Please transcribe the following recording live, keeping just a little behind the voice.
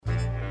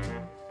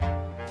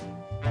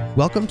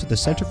Welcome to the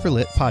Center for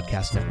Lit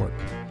Podcast Network.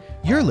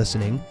 You're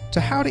listening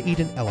to How to Eat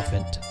an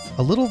Elephant,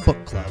 a little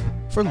book club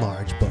for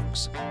large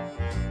books.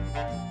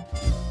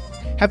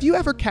 Have you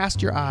ever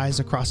cast your eyes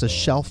across a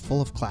shelf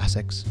full of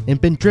classics and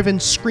been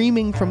driven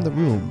screaming from the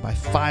room by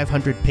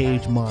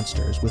 500-page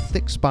monsters with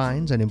thick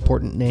spines and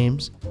important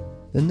names?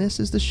 Then this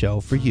is the show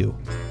for you.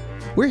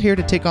 We're here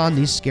to take on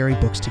these scary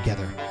books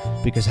together,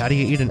 because how do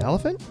you eat an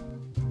elephant?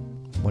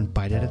 One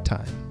bite at a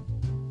time.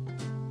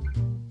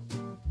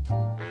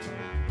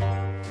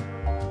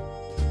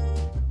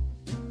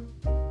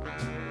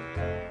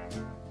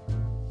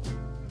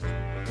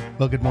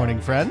 Well, good morning,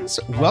 friends.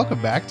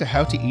 Welcome back to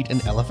How to Eat an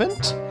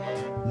Elephant.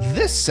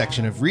 This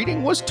section of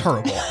reading was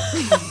terrible.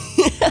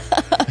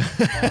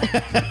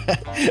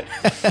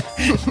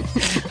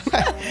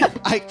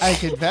 I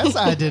confess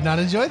I did not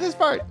enjoy this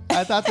part.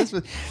 I thought this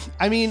was...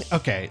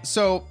 okay,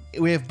 so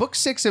we have book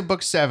 6 and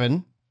book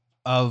 7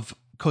 of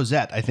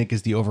Cosette, I think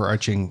is the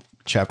overarching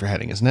chapter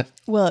heading, isn't it?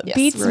 Well, it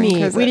beats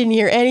me. We didn't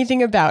hear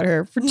anything about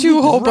her for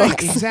 2 whole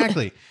books.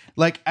 Exactly.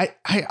 Like, I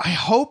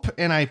hope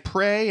and I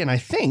pray and I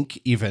think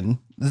even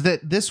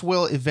that this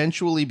will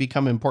eventually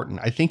become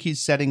important. I think he's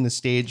setting the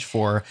stage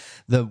for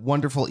the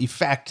wonderful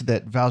effect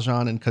that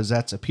Valjean and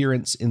Cosette's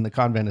appearance in the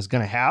convent is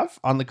going to have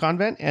on the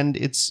convent and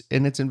its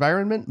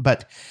environment.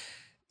 But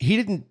he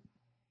didn't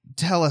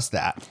tell us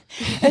that.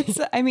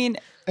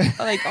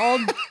 All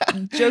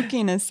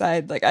joking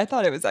aside, I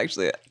thought it was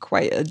actually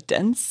quite a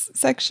dense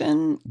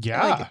section.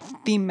 Yeah.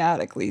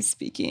 Thematically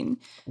speaking.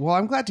 Well,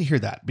 I'm glad to hear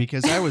that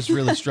because I was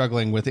really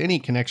struggling with any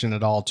connection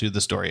at all to the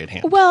story at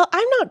hand. Well,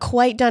 I'm not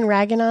quite done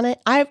ragging on it.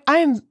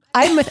 I'm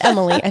with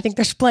Emily. I think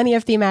there's plenty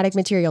of thematic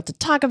material to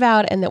talk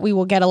about and that we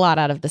will get a lot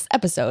out of this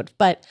episode.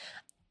 But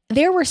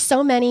there were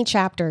so many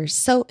chapters,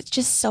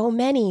 so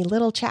many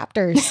little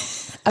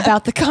chapters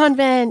about the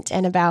convent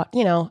and about,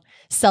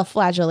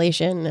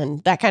 self-flagellation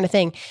and that kind of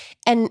thing.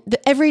 And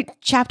every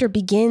chapter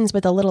begins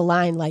with a little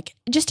line like,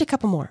 just a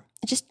couple more,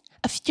 just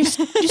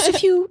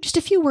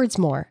a few words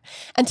more.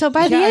 Until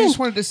by the end, I just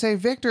wanted to say,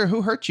 Victor,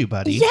 who hurt you,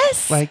 buddy?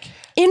 Yes.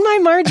 In my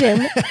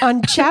margin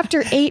on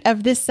chapter 8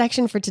 of this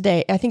section for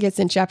today, I think it's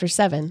in chapter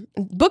 7,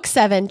 book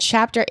 7,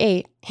 chapter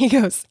 8, he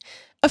goes,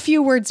 a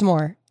few words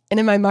more.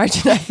 And in my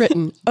margin, I've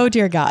written, oh,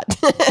 dear God.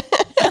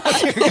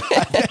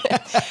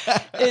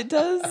 It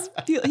does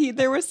feel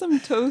there was some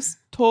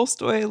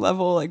Tolstoy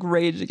level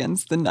rage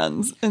against the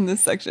nuns in this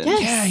section.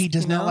 Yes. Yeah, he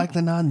does not like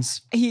the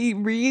nuns. He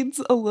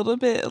reads a little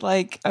bit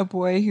like a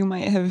boy who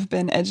might have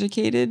been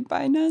educated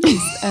by nuns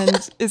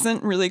and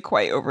isn't really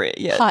quite over it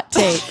yet. Hot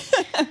take.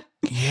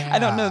 Yeah. I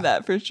don't know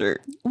that for sure.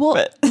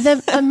 Well,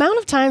 the amount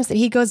of times that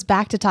he goes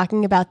back to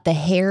talking about the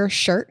hair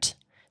shirt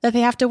that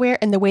they have to wear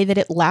and the way that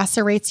it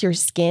lacerates your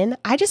skin,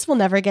 I just will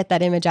never get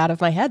that image out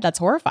of my head. That's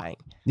horrifying.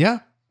 Yeah.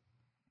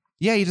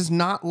 Yeah, he does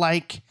not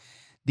like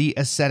the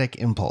ascetic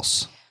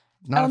impulse.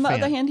 On the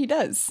other hand, he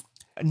does.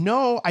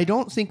 No, I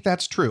don't think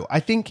that's true. I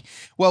think,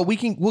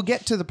 we'll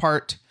get to the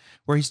part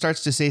where he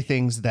starts to say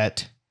things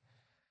that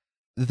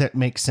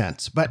make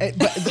sense. But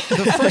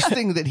the first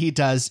thing that he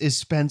does is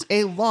spends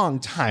a long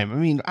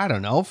time,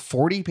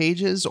 40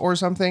 pages or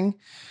something,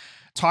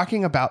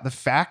 talking about the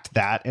fact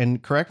that,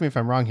 and correct me if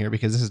I'm wrong here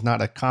because this is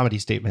not a comedy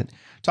statement,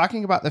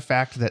 talking about the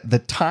fact that the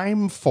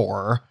time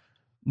for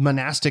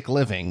monastic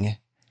living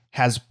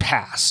has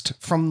passed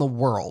from the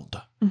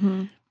world.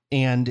 Mm-hmm.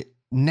 And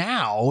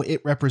now it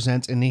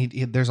represents, and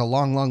there's a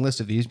long list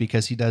of these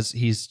because he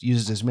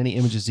uses as many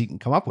images as he can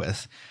come up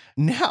with.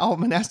 Now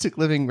monastic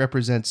living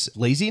represents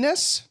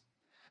laziness,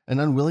 an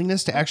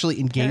unwillingness to actually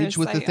engage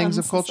with the things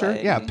of culture.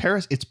 Society.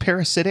 Yeah, it's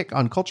parasitic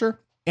on culture.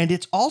 And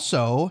it's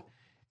also,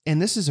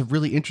 and this is a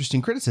really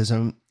interesting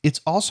criticism, it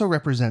also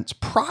represents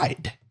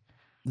pride,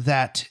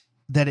 that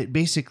it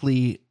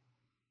basically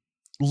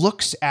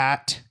looks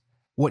at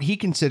what he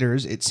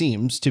considers, it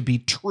seems, to be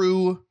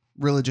true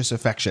religious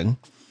affection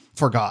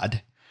for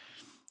God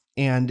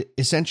and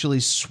essentially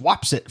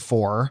swaps it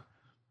for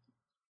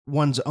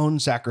one's own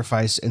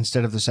sacrifice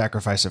instead of the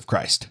sacrifice of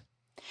Christ.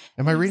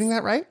 Am I reading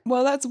that right?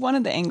 Well, that's one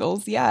of the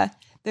angles. Yeah.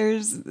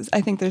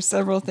 I think there's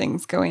several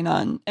things going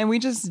on, and we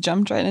just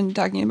jumped right into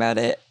talking about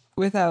it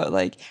without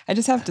I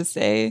just have to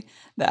say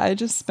that I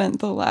just spent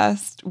the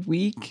last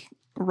week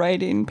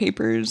writing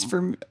papers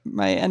for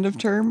my end of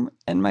term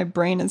and my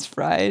brain is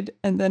fried.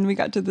 And then we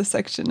got to this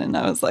section and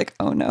I was like,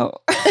 oh no.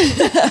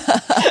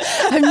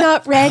 I'm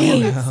not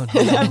ready. Oh,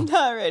 no. I'm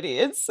not ready.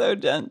 It's so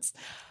dense.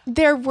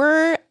 There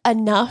were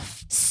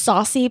enough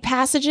saucy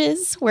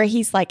passages where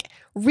he's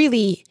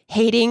really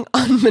hating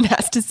on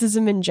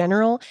monasticism in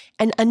general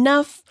and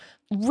enough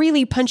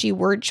really punchy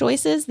word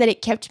choices that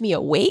it kept me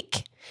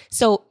awake.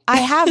 So I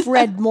have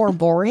read more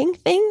boring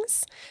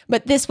things,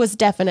 but this was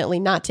definitely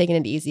not taking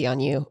it easy on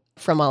you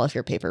from all of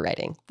your paper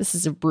writing. This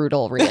is a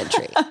brutal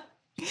reentry.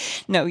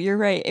 No, you're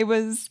right. It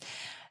was,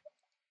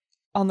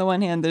 on the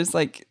one hand, there's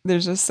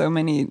just so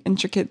many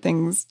intricate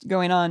things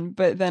going on,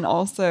 but then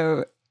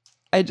also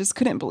I just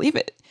couldn't believe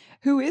it.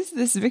 who is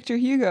this Victor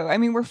Hugo? I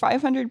mean, we're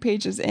 500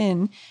 pages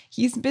in.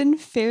 He's been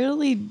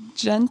fairly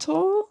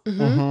gentle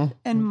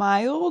and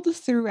mild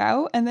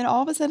throughout. And then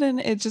all of a sudden,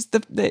 it's just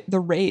the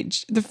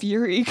rage, the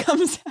fury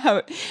comes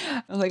out.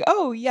 I was like,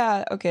 oh,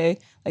 yeah, okay.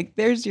 Like,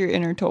 there's your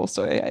inner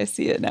Tolstoy. I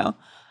see it now.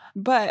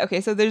 But,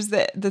 okay, so there's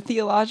the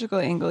theological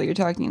angle you're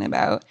talking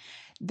about.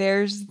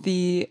 There's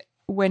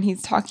when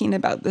he's talking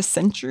about the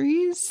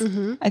centuries,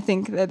 I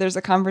think that there's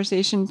a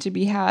conversation to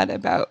be had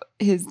about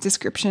his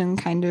description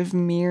kind of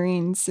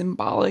mirroring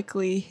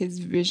symbolically his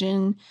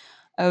vision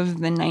of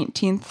the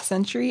 19th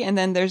century. And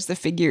then there's the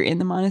figure in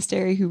the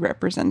monastery who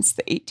represents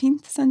the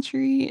 18th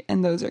century.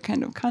 And those are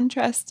kind of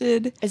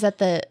contrasted. Is that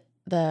the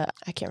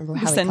I can't remember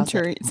how he calls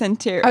it.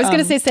 Centurion. I was going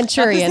to say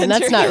centurion, and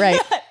that's not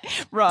right.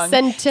 Wrong.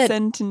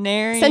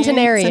 Centenarian.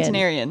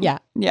 Centenarian. Yeah.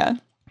 Yeah.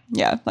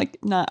 Yeah, like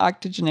not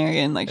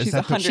octogenarian. Like she's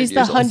 100 she's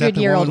years the old.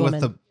 100-year-old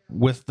woman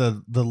with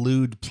the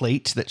lewd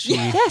plate that she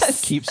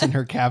keeps in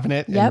her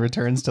cabinet Yep. and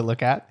returns to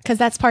look at. because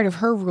that's part of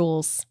her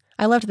rules.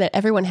 I loved that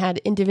everyone had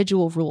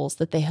individual rules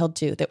that they held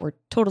to that were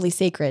totally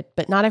sacred,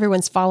 but not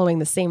everyone's following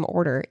the same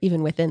order,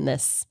 even within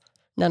this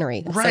nunnery.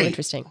 That's so Right.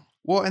 interesting.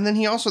 Well, and then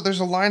there's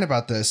a line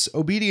about this.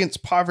 Obedience,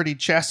 poverty,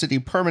 chastity,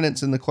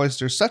 permanence in the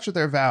cloister, such are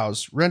their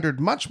vows,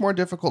 rendered much more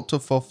difficult to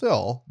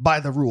fulfill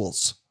by the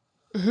rules.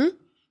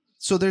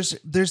 So there's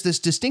this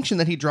distinction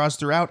that he draws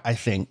throughout, I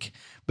think,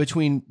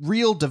 between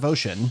real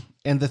devotion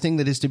and the thing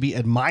that is to be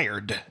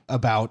admired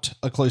about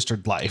a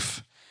cloistered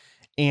life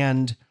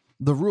and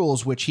the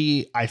rules, which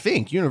he, I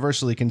think,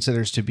 universally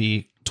considers to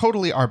be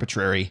totally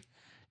arbitrary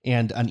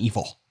and an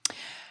evil.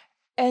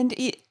 And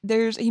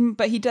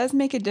but he does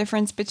make a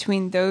difference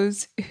between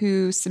those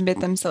who submit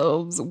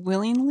themselves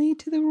willingly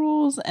to the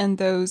rules and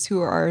those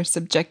who are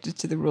subjected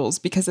to the rules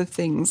because of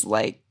things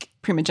like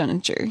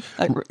primogeniture.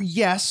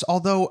 Yes,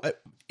 although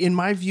in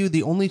my view,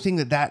 the only thing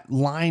that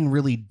line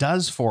really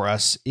does for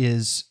us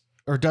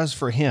does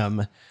for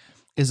him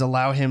is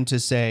allow him to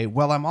say,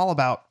 well, I'm all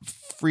about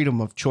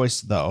freedom of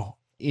choice, though,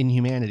 in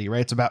humanity,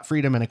 right? It's about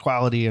freedom and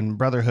equality and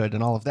brotherhood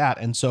and all of that.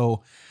 And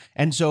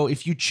so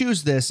if you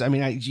choose this, I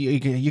mean, you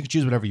can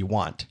choose whatever you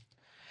want.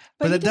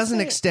 But it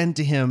doesn't extend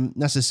to him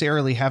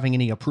necessarily having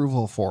any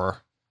approval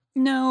for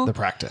the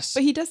practice.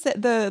 But he does say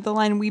the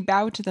line, we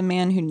bow to the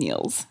man who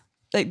kneels.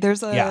 Like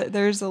there's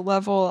a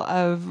level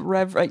of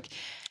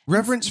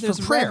reverence for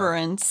prayer.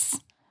 Reverence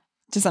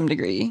to some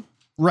degree.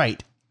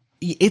 Right.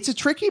 It's a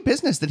tricky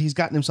business that he's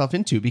gotten himself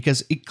into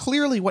because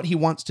clearly what he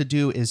wants to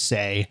do is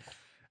say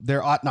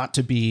there ought not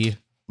to be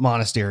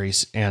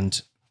monasteries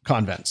and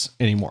convents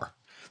anymore.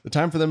 The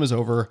time for them is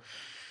over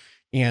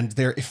and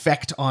their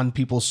effect on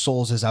people's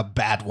souls is a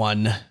bad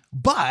one.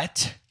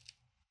 But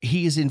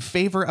he is in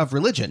favor of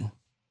religion.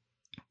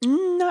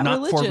 Not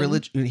religion. For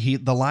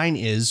religion. The line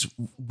is,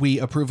 we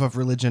approve of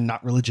religion,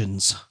 not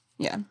religions.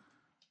 Yeah.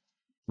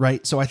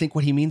 Right. So I think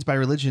what he means by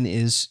religion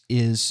is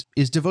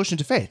devotion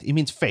to faith. He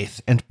means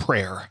faith and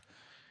prayer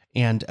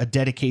and a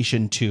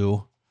dedication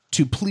to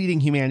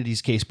pleading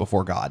humanity's case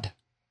before God.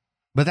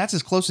 But that's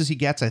as close as he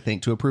gets, I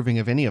think, to approving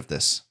of any of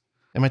this.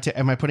 Am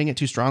I putting it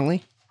too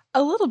strongly?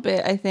 A little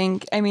bit, I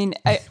think. I mean,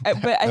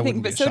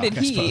 but so did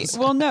he.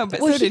 Well, no, but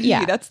Well, so did he.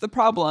 yeah. That's the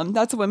problem.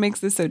 That's what makes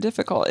this so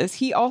difficult is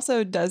he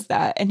also does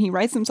that and he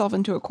writes himself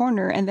into a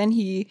corner and then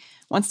he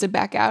wants to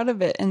back out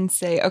of it and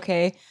say,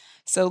 okay,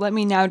 so let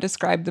me now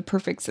describe the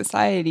perfect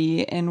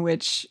society in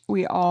which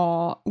we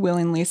all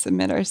willingly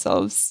submit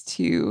ourselves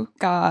to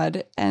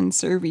God and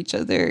serve each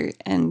other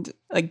and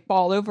like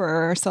ball over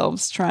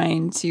ourselves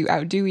trying to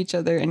outdo each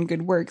other in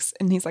good works.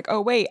 And he's like,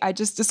 oh, wait, I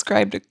just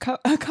described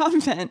a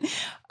convent.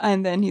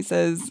 And then he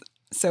says,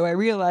 so I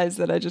realized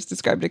that I just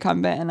described a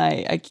convent and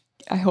I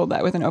hold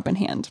that with an open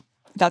hand.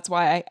 That's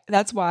why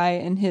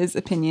in his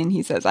opinion,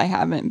 he says, I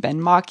haven't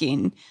been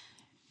mocking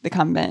the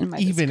convent in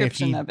my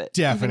description of it.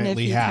 Definitely even if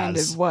he has. kind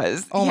of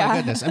was. Oh my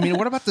goodness. I mean,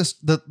 what about this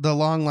the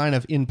long line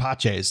of in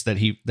paces that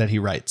he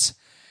writes?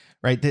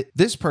 Right? That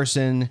this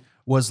person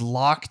was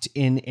locked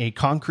in a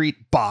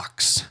concrete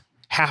box,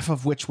 half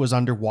of which was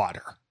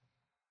underwater,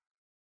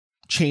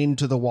 chained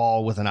to the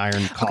wall with an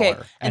iron collar. Okay,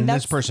 and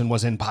this person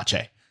was in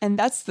pace. And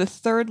that's the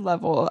third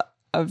level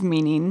of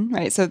meaning,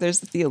 right? So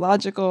there's the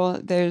theological,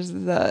 there's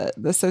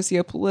the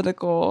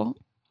socio-political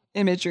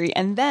imagery,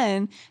 and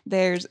then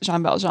there's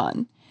Jean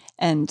Valjean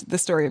and the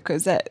story of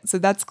Cosette. So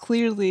that's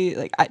clearly,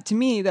 like, to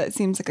me, that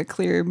seems like a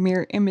clear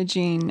mirror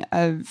imaging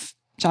of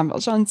Jean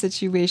Valjean's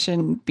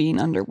situation, being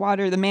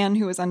underwater, the man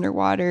who was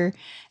underwater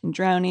and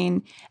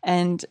drowning.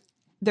 And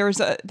there was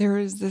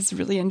this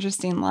really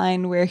interesting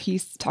line where he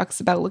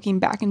talks about looking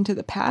back into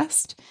the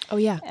past. Oh,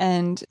 yeah.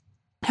 And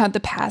how the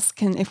past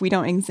can, if we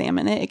don't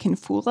examine it, it can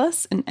fool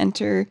us and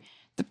enter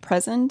the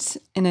present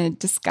in a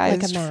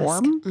disguised like a mask.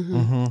 form. Mm-hmm.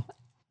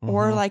 Mm-hmm.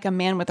 Or like a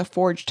man with a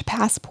forged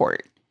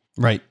passport.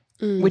 Right.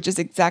 Which is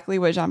exactly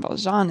what Jean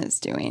Valjean is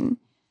doing.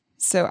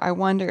 So I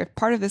wonder if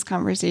part of this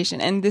conversation,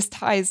 and this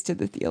ties to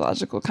the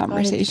theological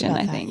conversation,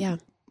 I think, yeah.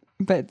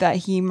 but that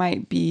he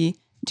might be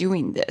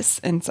doing this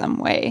in some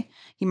way.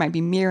 He might be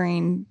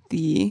mirroring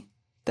the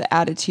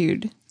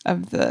attitude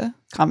of the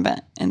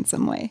convent in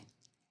some way.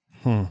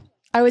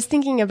 I was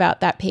thinking about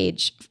that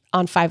page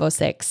on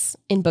 506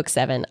 in book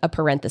 7, a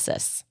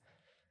parenthesis,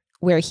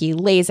 where he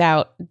lays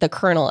out the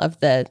kernel of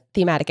the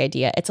thematic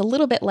idea. It's a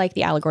little bit like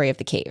the allegory of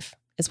the cave,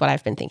 is what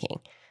I've been thinking,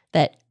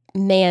 that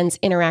man's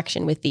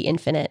interaction with the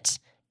infinite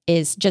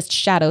is just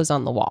shadows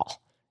on the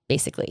wall,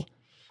 basically,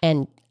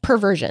 and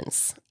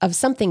perversions of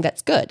something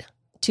that's good.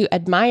 To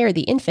admire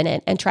the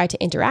infinite and try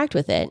to interact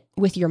with it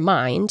with your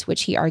mind,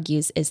 which he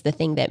argues is the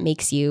thing that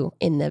makes you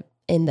in the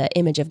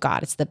image of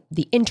God. It's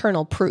the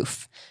internal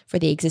proof for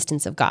the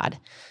existence of God.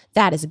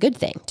 That is a good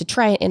thing. To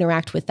try and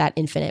interact with that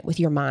infinite with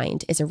your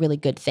mind is a really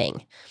good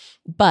thing.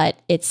 But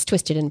it's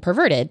twisted and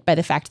perverted by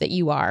the fact that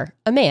you are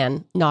a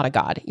man, not a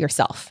God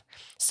yourself.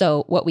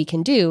 So what we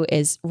can do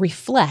is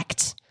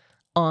reflect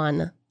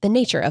on the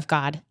nature of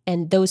God,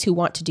 and those who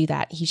want to do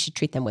that, he should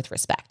treat them with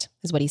respect,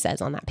 is what he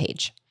says on that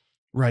page.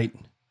 Right.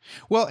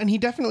 Well, and he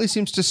definitely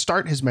seems to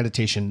start his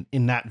meditation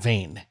in that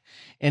vein.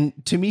 And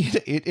to me,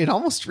 it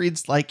almost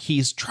reads like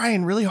he's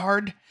trying really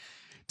hard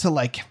to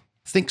like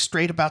think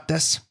straight about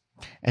this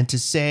and to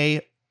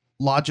say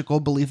logical,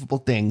 believable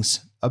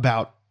things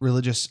about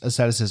religious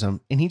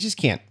asceticism. And he just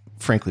can't,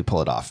 frankly,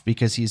 pull it off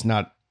because he's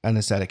not an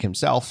ascetic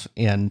himself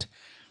and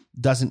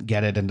doesn't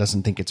get it and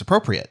doesn't think it's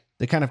appropriate.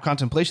 The kind of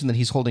contemplation that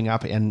he's holding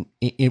up and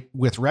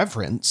with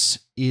reverence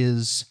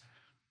is,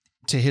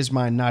 to his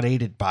mind, not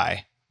aided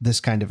by this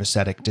kind of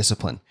ascetic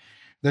discipline.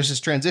 There's this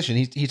transition.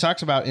 He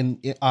talks about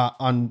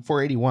on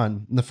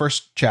 481, in the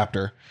first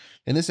chapter,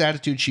 in this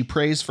attitude, she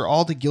prays for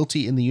all the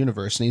guilty in the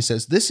universe. And he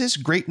says, this is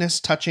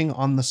greatness touching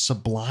on the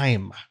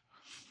sublime,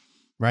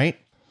 right?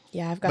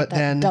 Yeah, I've got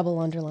that double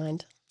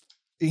underlined.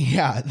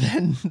 Yeah.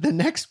 Then the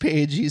next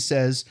page, he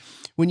says,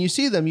 when you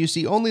see them, you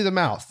see only the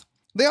mouth.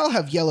 They all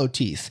have yellow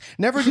teeth.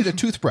 Never did a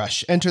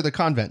toothbrush enter the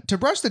convent. To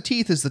brush the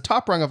teeth is the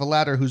top rung of a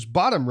ladder whose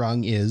bottom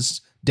rung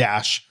is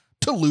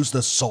to lose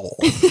the soul.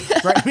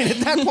 Right? I mean,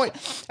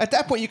 at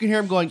that point, you can hear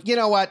him going, you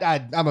know what?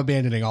 I'm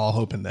abandoning all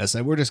hope in this.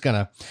 And we're just going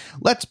to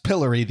let's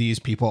pillory these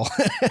people.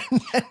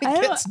 And then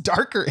it gets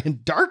darker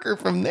and darker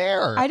from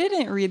there. I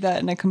didn't read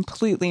that in a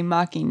completely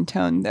mocking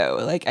tone, though.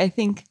 Like, I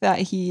think that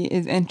he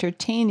is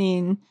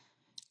entertaining.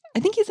 I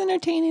think he's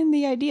entertaining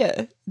the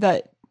idea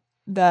that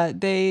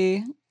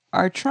they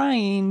are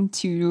trying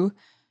to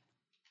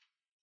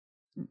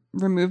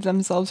remove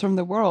themselves from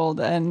the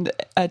world, and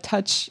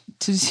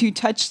to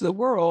touch the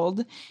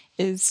world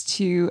is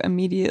to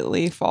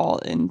immediately fall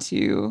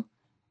into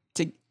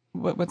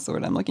what's the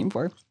word I'm looking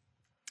for?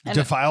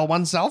 Defile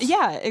oneself?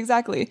 Yeah,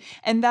 exactly.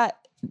 And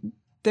that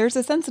there's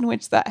a sense in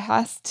which that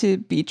has to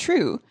be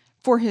true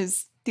for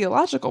his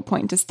theological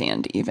point to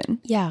stand even.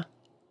 Yeah.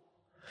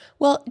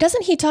 Well,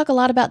 doesn't he talk a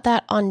lot about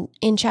that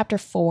in chapter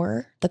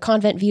 4, the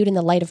convent viewed in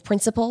the light of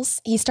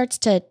principles? He starts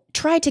to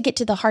try to get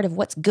to the heart of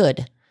what's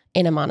good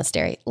in a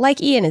monastery,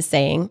 like Ian is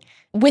saying,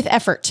 with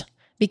effort,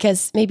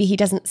 because maybe he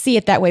doesn't see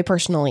it that way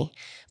personally.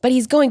 But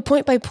he's going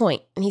point by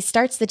point, and he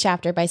starts the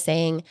chapter by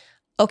saying,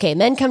 okay,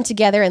 men come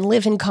together and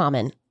live in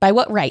common. By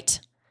what right?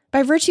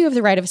 By virtue of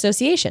the right of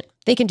association.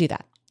 They can do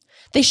that.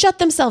 They shut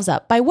themselves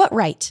up. By what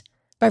right?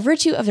 By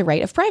virtue of the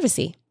right of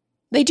privacy.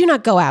 They do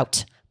not go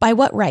out. By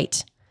what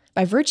right?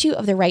 By virtue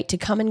of the right to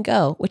come and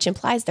go, which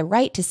implies the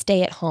right to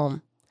stay at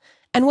home.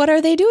 And what are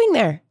they doing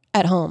there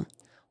at home?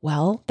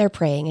 Well, they're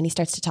praying, and he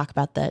starts to talk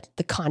about the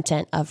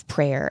content of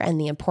prayer and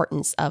the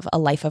importance of a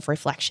life of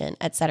reflection,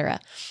 etc.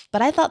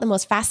 But I thought the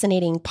most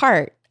fascinating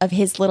part of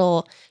his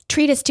little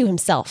treatise to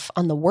himself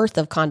on the worth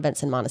of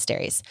convents and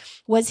monasteries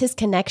was his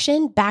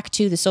connection back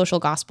to the social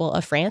gospel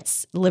of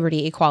France,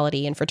 liberty,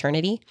 equality, and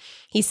fraternity.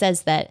 He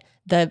says that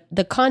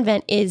the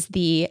convent is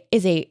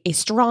a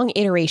strong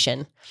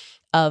iteration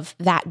of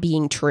that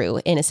being true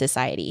in a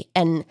society.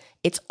 And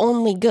it's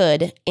only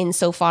good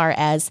insofar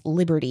as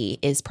liberty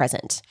is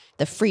present.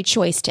 The free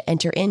choice to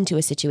enter into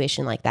a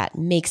situation like that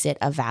makes it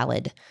a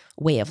valid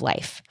way of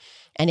life.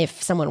 And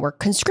if someone were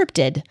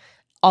conscripted,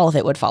 all of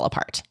it would fall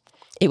apart.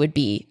 It would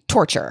be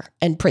torture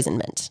and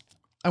imprisonment.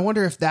 I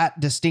wonder if that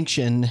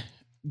distinction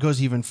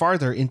goes even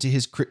farther into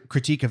his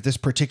critique of this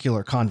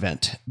particular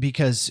convent,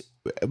 because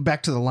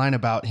back to the line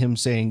about him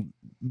saying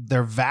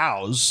their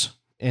vows,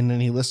 and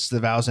then he lists the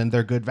vows, and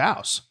they're good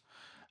vows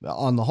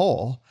on the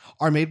whole,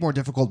 are made more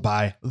difficult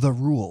by the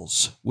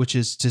rules, which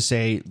is to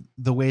say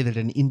the way that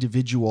an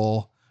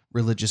individual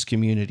religious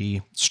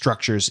community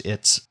structures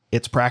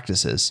its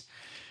practices.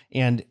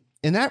 And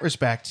in that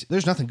respect,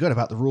 there's nothing good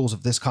about the rules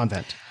of this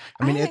convent.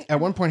 I mean, at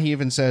one point he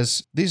even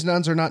says, these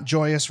nuns are not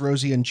joyous,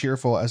 rosy, and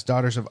cheerful as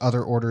daughters of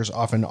other orders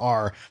often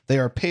are. They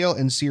are pale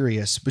and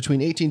serious. Between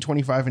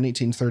 1825 and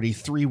 1830,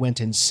 3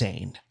 went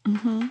insane.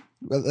 Mm-hmm.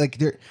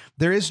 Like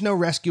there is no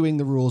rescuing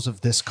the rules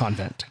of this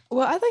convent.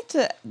 Well, I'd like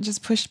to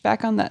just push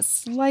back on that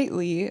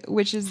slightly,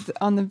 which is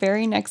on the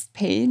very next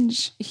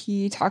page.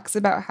 He talks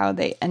about how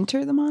they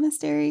enter the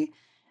monastery.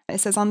 It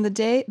says, on the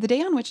day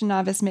on which a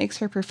novice makes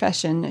her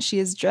profession, she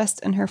is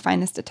dressed in her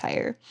finest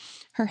attire.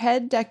 Her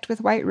head decked with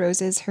white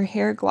roses, her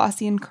hair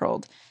glossy and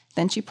curled.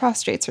 Then she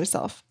prostrates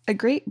herself. A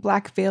great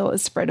black veil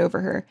is spread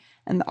over her,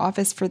 and the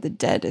office for the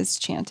dead is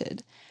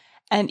chanted.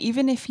 And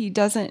even if he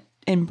doesn't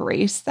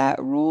embrace that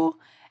rule,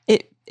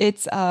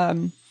 it's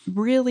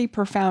really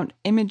profound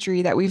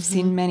imagery that we've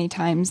seen many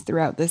times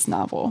throughout this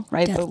novel,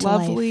 right? Death The to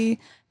lovely,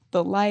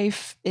 the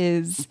life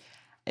is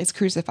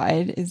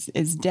crucified,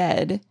 is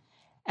dead.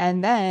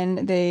 And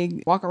then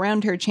they walk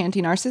around her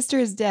chanting, "Our sister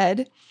is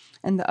dead."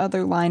 And the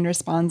other line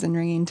responds in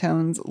ringing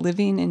tones,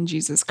 "Living in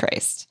Jesus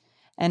Christ."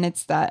 And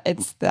it's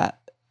that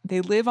they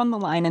live on the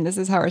line, and this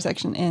is how our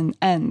section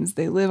ends.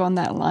 They live on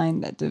that line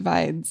that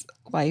divides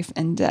life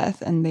and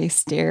death, and they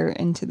stare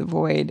into the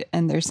void,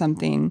 and there's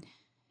something,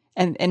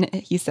 and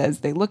he says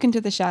they look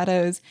into the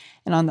shadows,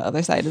 and on the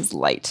other side is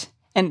light.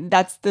 And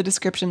that's the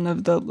description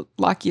of the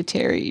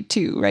locutary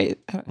too, right?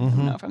 I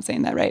don't know if I'm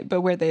saying that right,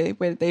 but where they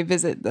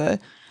visit the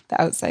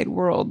outside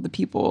world, the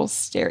people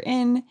stare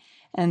in,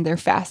 and they're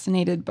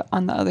fascinated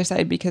on the other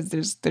side because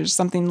there's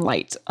something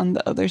light on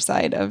the other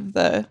side of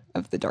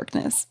the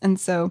darkness. And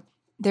so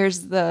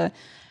there's the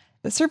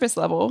surface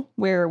level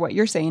where what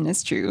you're saying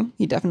is true.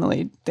 He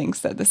definitely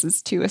thinks that this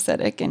is too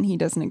ascetic and he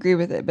doesn't agree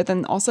with it. But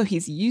then also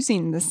he's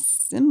using the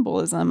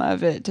symbolism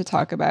of it to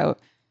talk about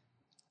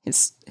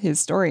his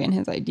story and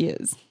his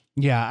ideas.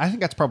 Yeah, I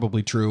think that's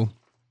probably true.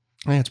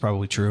 I think it's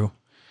probably true.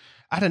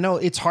 I don't know.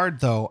 It's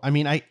hard though. I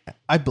mean,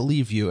 I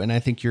believe you, and I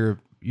think you're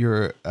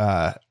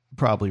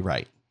probably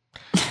right.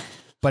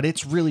 But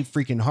it's really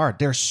freaking hard.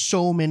 There's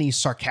so many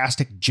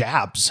sarcastic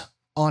jabs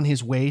on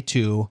his way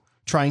to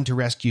trying to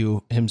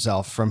rescue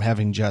himself from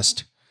having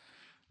just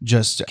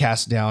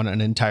cast down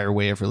an entire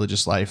way of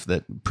religious life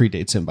that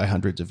predates him by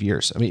hundreds of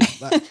years. I mean,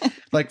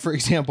 like for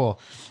example,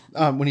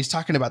 when he's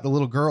talking about the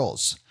little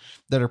girls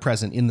that are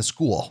present in the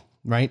school,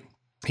 right?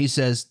 He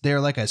says, "They're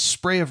like a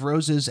spray of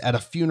roses at a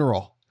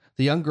funeral.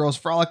 The young girls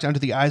frolicked under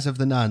the eyes of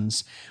the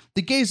nuns.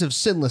 The gaze of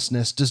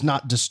sinlessness does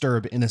not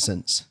disturb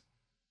innocence."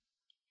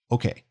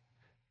 Okay.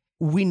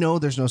 We know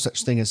there's no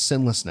such thing as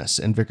sinlessness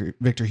in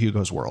Victor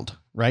Hugo's world,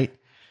 right?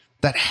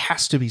 That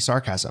has to be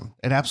sarcasm.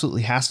 It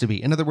absolutely has to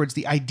be. In other words,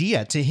 the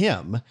idea to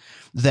him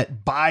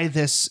that by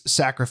this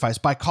sacrifice,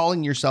 by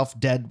calling yourself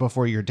dead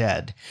before you're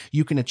dead,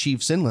 you can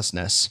achieve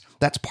sinlessness.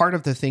 That's part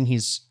of the thing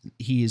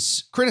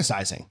he's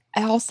criticizing.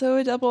 Also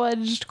a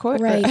double-edged coin.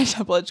 Right. A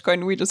double-edged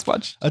coin. We just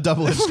watched. A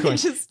double-edged coin.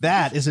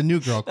 That is a New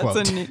Girl quote.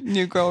 That's a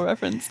new girl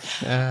reference.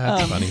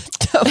 That's funny.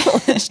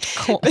 Double-edged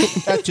coin.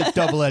 That's a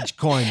double-edged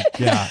coin.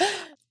 Yeah.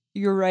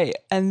 You're right.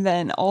 And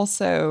then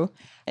also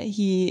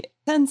he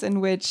sense in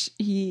which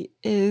he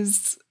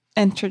is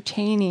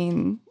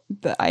entertaining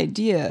the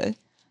idea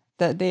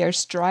that they are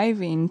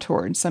striving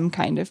towards some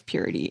kind of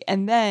purity.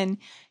 And then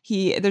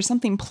there's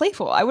something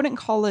playful. I wouldn't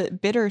call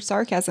it bitter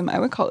sarcasm. I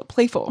would call it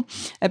playful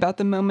about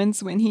the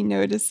moments when he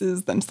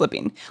notices them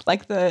slipping.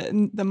 Like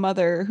the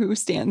mother who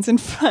stands in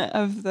front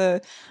of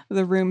the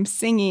room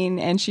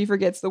singing and she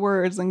forgets the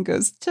words and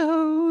goes,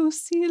 "To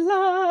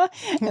Sila,"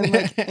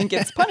 and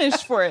gets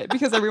punished for it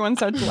because everyone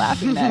starts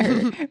laughing at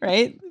her,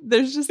 right?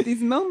 There's just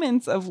these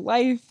moments of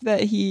life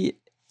that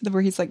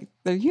where he's like,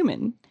 they're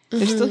human.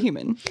 They're still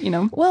human, you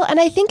know? Well, and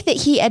I think that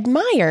he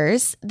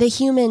admires the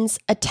human's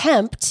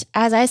attempt,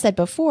 as I said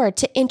before,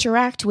 to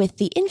interact with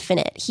the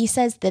infinite. He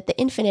says that the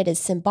infinite is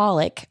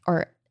symbolic,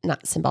 or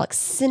not symbolic,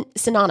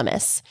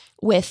 synonymous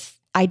with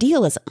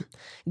idealism.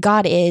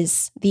 God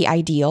is the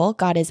ideal.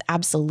 God is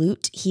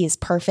absolute. He is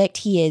perfect.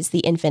 He is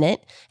the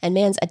infinite. And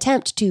man's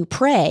attempt to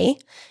pray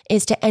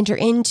is to enter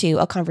into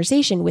a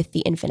conversation with the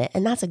infinite.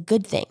 And that's a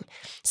good thing.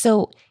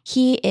 So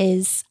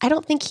I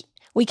don't think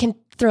we can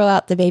throw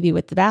out the baby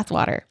with the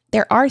bathwater.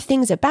 There are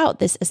things about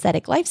this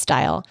ascetic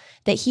lifestyle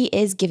that he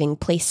is giving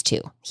place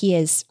to. He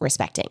is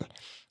respecting.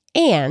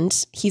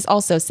 And he's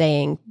also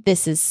saying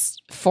this is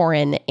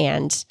foreign,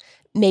 and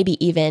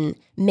maybe even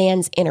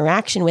man's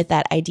interaction with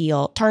that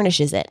ideal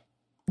tarnishes it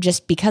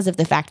just because of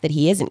the fact that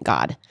he isn't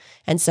God.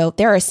 And so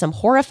there are some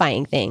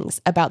horrifying things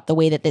about the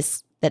way that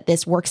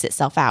this works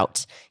itself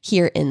out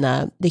here in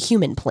the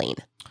human plane.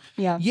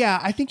 Yeah. Yeah,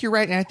 I think you're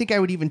right. And I think I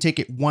would even take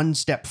it one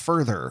step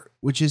further,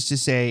 which is to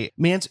say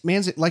man's,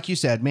 like you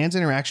said, man's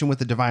interaction with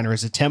the divine, or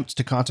his attempt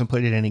to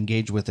contemplate it and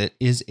engage with it,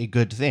 is a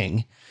good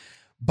thing.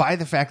 By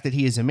the fact that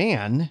he is a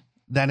man,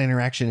 that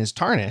interaction is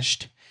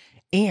tarnished.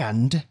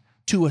 And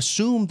to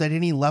assume that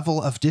any level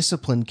of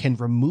discipline can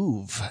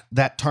remove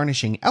that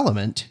tarnishing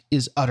element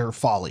is utter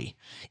folly.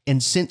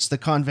 And since the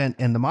convent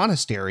and the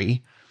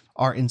monastery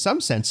are in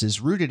some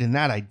senses rooted in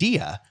that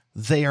idea,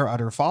 they are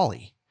utter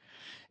folly.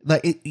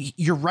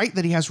 You're right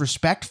that he has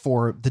respect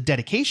for the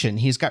dedication.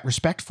 He's got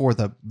respect for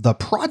the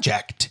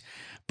project,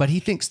 but he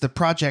thinks the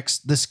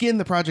skin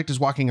the project is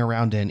walking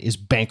around in is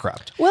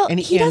bankrupt. Well,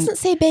 he doesn't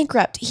say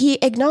bankrupt. He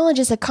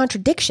acknowledges a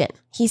contradiction.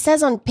 He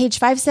says on page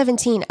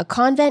 517, a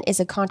convent is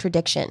a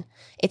contradiction.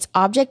 Its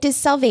object is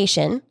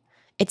salvation.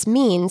 Its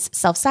means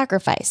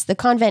self-sacrifice. The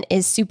convent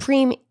is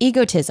supreme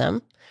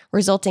egotism,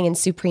 resulting in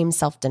supreme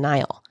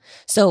self-denial.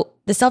 So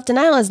the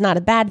self-denial is not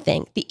a bad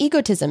thing. The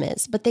egotism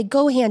is, but they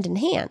go hand in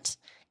hand.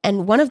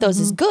 And one of those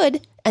is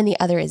good and the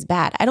other is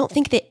bad. I don't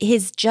think that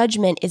his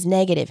judgment is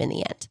negative in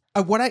the end.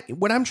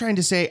 What I'm trying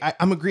to say,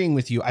 I'm agreeing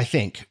with you, I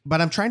think, but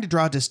I'm trying to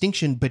draw a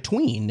distinction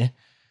between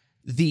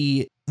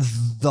the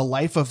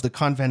life of the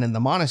convent and the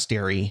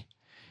monastery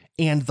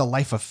and the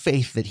life of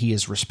faith that he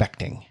is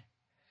respecting.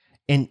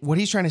 And what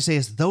he's trying to say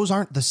is those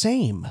aren't the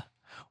same.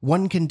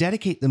 One can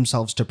dedicate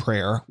themselves to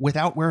prayer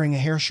without wearing a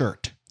hair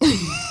shirt.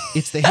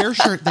 It's the hair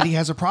shirt that he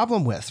has a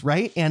problem with,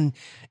 right? And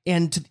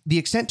to the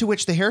extent to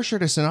which the hair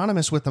shirt is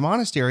synonymous with the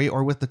monastery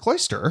or with the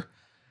cloister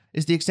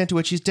is the extent to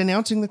which he's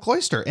denouncing the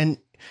cloister. And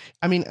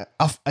I mean,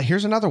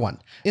 here's another one.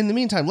 In the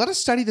meantime, let us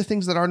study the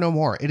things that are no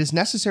more. It is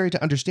necessary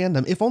to understand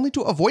them, if only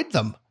to avoid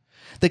them.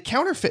 The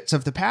counterfeits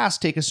of the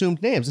past take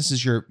assumed names. This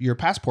is your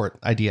passport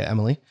idea,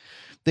 Emily.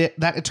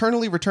 That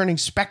eternally returning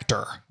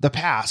specter, the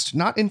past,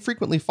 not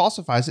infrequently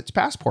falsifies its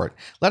passport.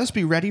 Let us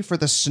be ready for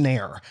the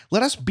snare.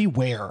 Let us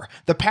beware.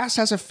 The past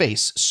has a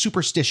face,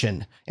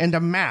 superstition, and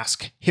a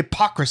mask,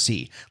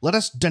 hypocrisy. Let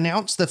us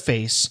denounce the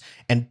face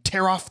and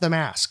tear off the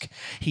mask.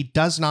 He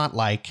does not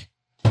like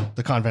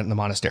the convent and the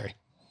monastery.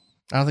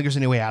 I don't think there's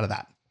any way out of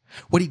that.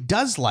 What he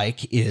does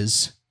like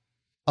is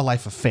a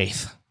life of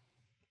faith.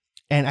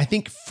 And I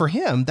think for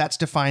him, that's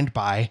defined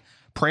by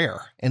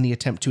prayer and the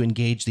attempt to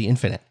engage the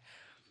infinite.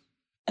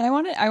 And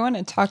I want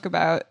to talk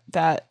about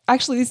that.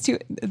 Actually,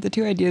 the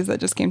two ideas that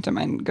just came to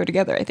mind go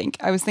together, I think.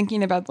 I was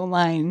thinking about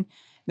the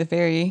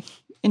very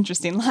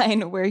interesting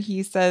line where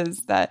he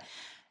says that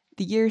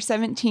the year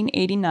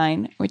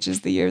 1789, which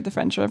is the year of the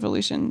French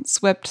Revolution,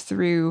 swept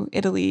through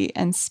Italy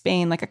and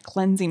Spain like a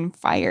cleansing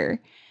fire,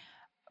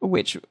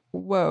 which,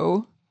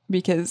 whoa,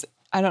 because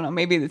I don't know,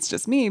 maybe it's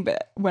just me,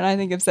 but when I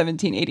think of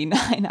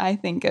 1789, I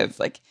think of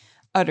like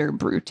utter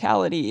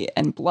brutality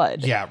and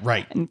blood,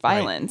 and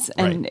violence.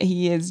 Right. And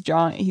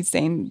he's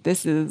saying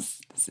this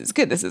is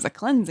good. This is a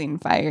cleansing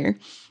fire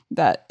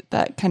that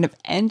kind of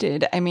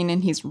ended. I mean,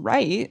 and he's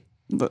right.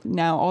 But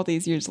now, all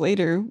these years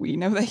later, we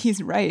know that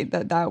he's right,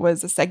 that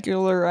was a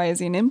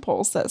secularizing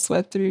impulse that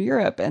swept through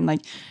Europe, and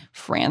like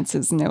France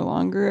is no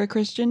longer a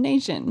Christian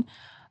nation,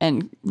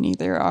 and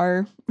neither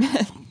are,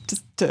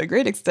 just to a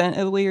great extent,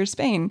 Italy or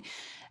Spain.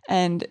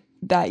 And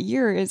that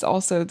year is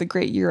also the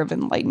great year of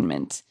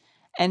enlightenment.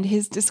 And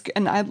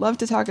and I'd love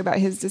to talk about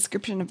his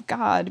description of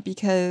God,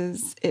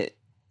 because it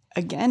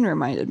again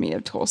reminded me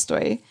of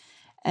Tolstoy,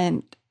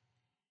 and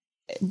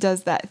it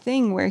does that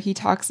thing where he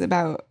talks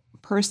about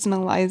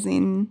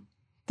personalizing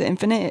the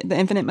infinite. The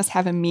infinite must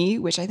have a me,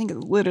 which I think is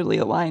literally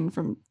a line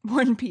from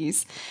War and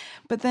Peace.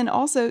 But then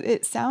also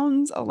it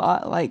sounds a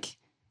lot like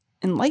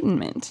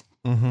enlightenment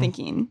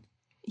thinking.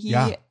 He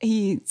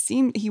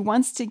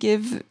wants to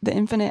give the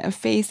infinite a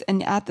face,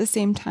 and at the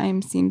same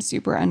time seems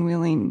super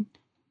unwilling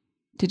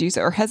to do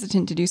so, or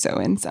hesitant to do so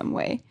in some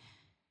way.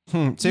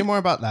 Say more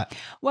about that.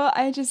 Well,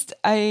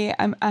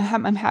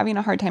 I'm having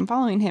a hard time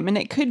following him, and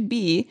it could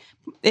be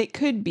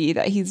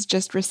that he's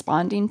just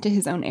responding to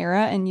his own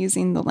era and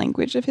using the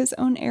language of his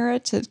own era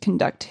to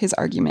conduct his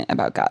argument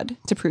about God,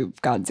 to prove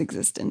God's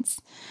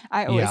existence.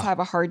 I always have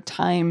a hard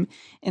time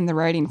in the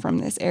writing from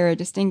this era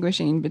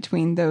distinguishing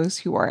between those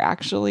who are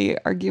actually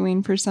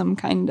arguing for some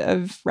kind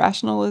of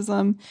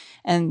rationalism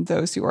and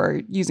those who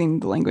are using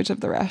the language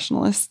of the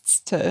rationalists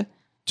to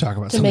talk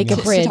about to make a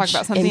bridge talk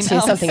about something into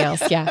else. something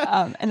else.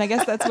 Yeah. And I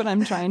guess that's what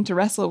I'm trying to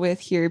wrestle with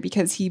here,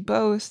 because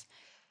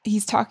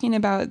he's talking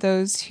about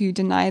those who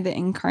deny the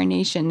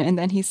incarnation. And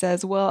then he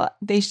says, well,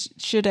 they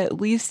should at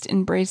least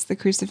embrace the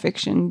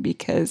crucifixion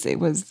because it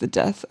was the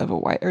death of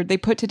they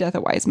put to death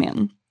a wise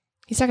man.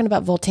 He's talking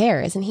about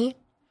Voltaire, isn't he?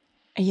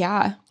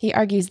 Yeah. He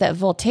argues that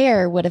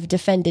Voltaire would have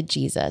defended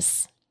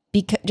Jesus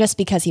just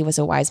because he was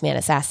a wise man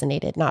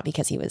assassinated, not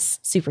because he was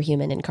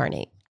superhuman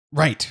incarnate.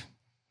 Right.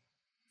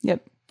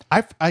 Yep.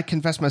 I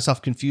confess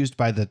myself confused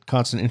by the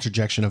constant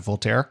interjection of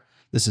Voltaire.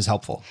 This is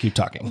helpful. Keep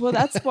talking. Well,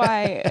 that's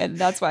why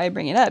I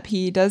bring it up.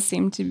 He does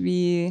seem to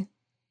be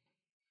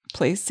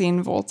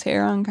placing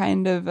Voltaire on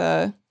kind of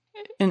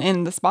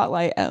in the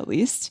spotlight, at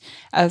least,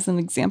 as an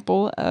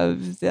example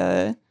of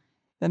the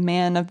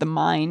man of the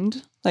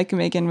mind, like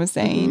Megan was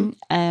saying.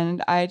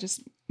 And I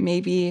just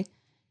maybe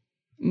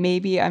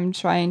I'm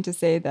trying to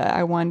say that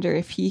I wonder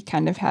if he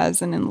kind of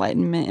has an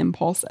enlightenment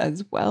impulse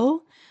as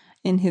well,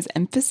 in his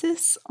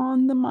emphasis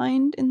on the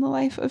mind in the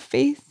life of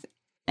faith.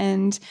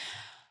 And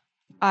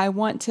I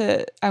want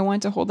to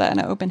hold that in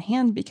an open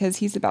hand, because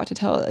he's about to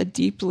tell a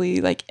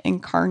deeply like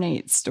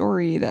incarnate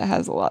story that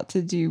has a lot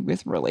to do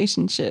with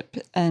relationship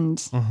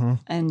and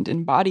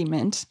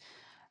embodiment.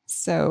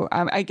 So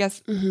I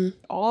guess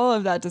all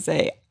of that to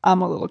say,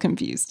 I'm a little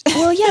confused.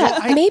 Well,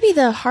 yeah, maybe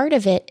the heart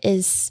of it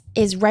is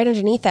right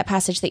underneath that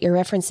passage that you're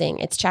referencing.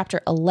 It's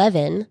chapter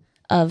 11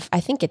 of,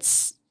 I think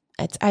it's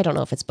I don't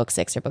know if it's book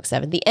 6 or book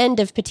 7. The end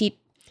of Petit.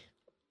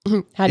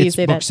 How do you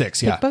say that? Book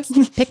 6, yeah.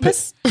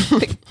 Picpus?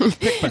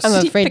 Picpus.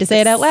 I'm afraid to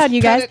say it out loud,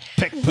 you guys.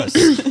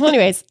 Picpus. Well,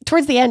 anyways,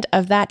 towards the end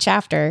of that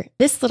chapter,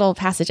 this little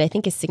passage I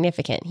think is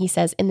significant. He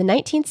says, in the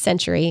 19th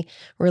century,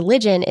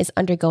 religion is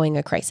undergoing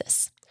a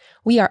crisis.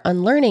 We are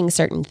unlearning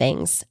certain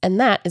things, and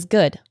that is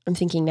good. I'm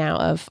thinking now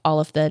of all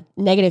of the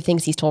negative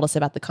things he's told us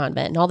about the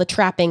convent and all the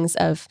trappings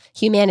of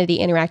humanity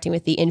interacting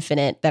with the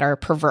infinite that are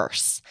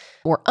perverse.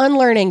 We're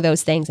unlearning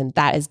those things, and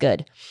that is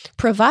good.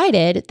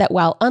 Provided that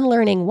while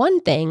unlearning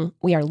one thing,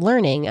 we are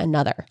learning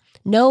another.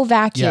 No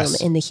vacuum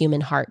in the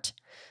human heart.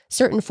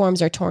 certain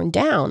forms are torn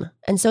down,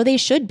 and so they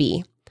should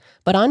be,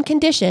 but on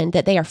condition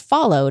that they are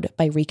followed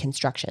by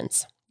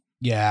reconstructions.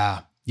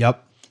 Yeah.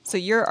 Yep. So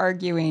you're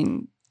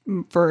arguing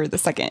for the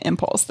second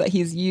impulse, that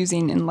he's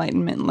using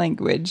Enlightenment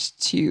language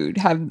to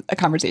have a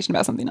conversation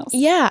about something else.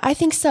 Yeah, I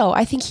think so.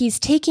 I think he's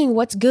taking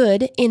what's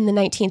good in the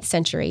 19th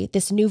century,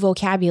 this new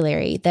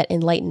vocabulary that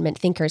Enlightenment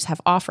thinkers have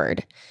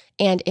offered,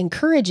 and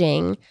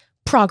encouraging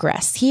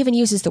progress. He even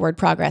uses the word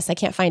progress. I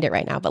can't find it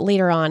right now, but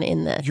later on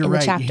in the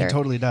chapter, he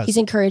totally does. He's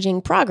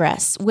encouraging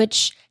progress,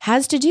 which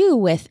has to do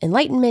with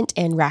enlightenment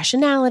and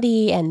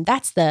rationality, and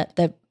that's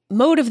the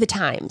mode of the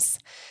times.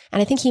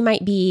 And I think he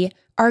might be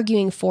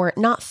arguing for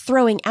not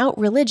throwing out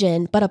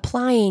religion, but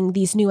applying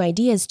these new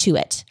ideas to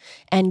it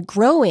and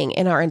growing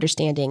in our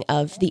understanding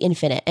of the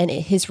infinite and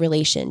his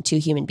relation to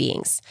human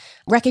beings,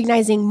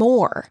 recognizing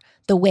more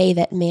the way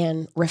that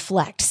man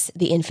reflects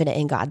the infinite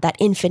in God, that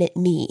infinite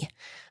me.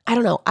 I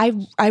don't know.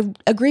 I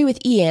agree with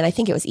Ian. I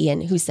think it was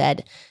Ian who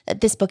said that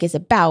this book is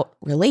about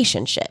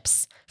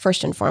relationships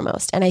first and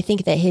foremost. And I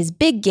think that his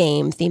big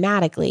game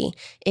thematically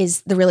is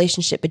the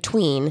relationship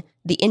between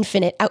the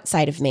infinite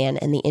outside of man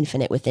and the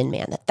infinite within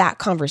man, that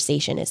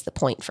conversation is the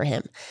point for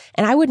him.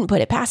 And I wouldn't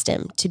put it past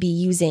him to be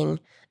using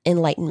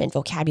Enlightenment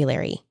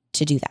vocabulary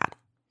to do that.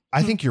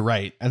 I think you're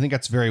right. I think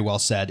that's very well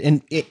said.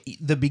 And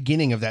the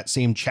beginning of that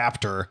same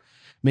chapter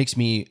makes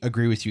me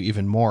agree with you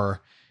even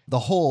more. The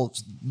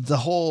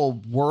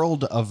whole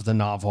world of the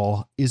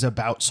novel is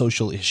about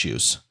social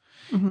issues.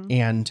 Mm-hmm.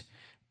 And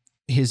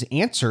his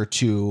answer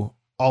to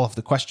all of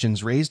the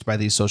questions raised by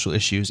these social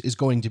issues is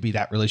going to be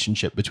that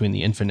relationship between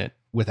the infinite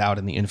without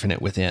and the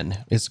infinite within.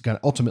 It's going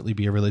to ultimately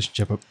be a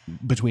relationship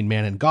between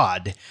man and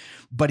God,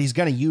 but he's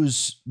going to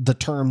use the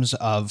terms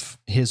of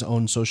his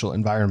own social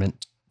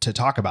environment to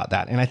talk about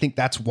that. And I think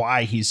that's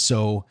why he's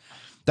so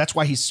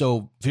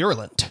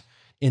virulent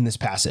in this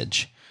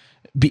passage.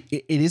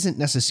 It isn't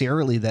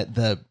necessarily that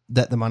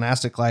the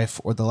monastic life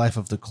or the life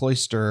of the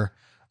cloister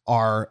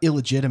are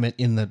illegitimate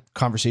in the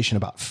conversation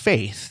about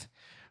faith.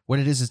 What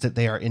it is that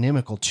they are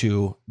inimical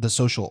to the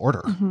social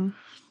order. Mm-hmm.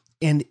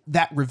 And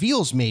that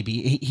reveals,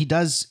 maybe he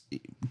does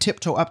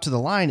tiptoe up to the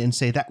line and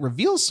say that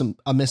reveals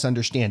a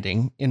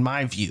misunderstanding, in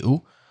my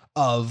view,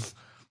 of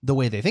the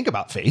way they think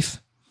about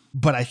faith.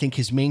 But I think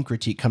his main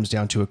critique comes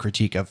down to a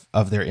critique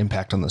of their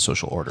impact on the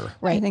social order.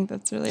 Right. I think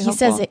that's really helpful. He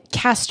says it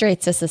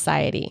castrates a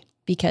society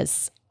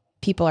because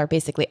people are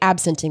basically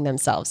absenting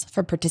themselves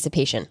from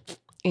participation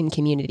in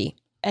community.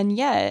 And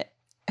yet,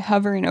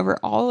 hovering over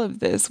all of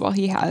this while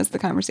he has the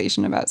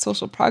conversation about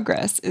social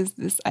progress is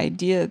this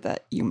idea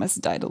that you must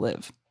die to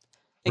live.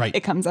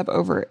 It comes up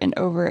over and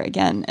over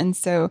again. And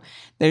so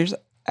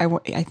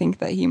I think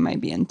that he might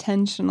be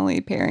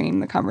intentionally pairing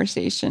the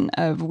conversation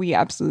of we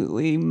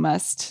absolutely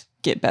must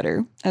get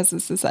better as a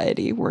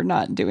society. We're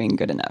not doing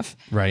good enough.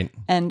 Right.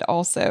 And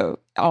also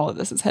all of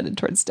this is headed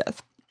towards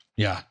death.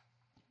 Yeah.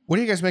 What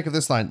do you guys make of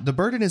this line? The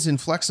burden is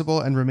inflexible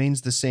and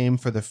remains the same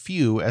for the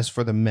few as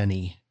for the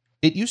many.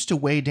 It used to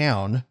weigh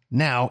down,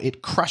 now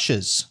it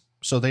crushes,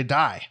 so they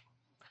die.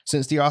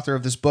 Since the author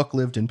of this book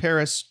lived in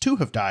Paris, 2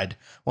 have died.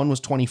 One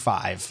was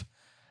 25,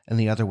 and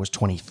the other was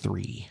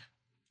 23.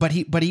 But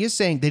he is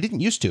saying they didn't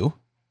used to,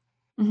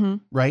 mm-hmm.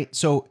 right?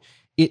 So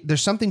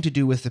there's something to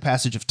do with the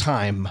passage of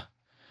time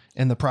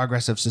and the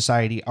progress of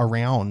society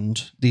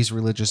around these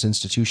religious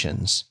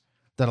institutions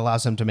that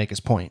allows him to make his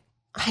point.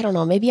 I don't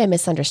know, maybe I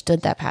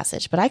misunderstood that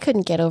passage, but I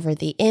couldn't get over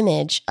the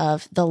image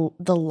of the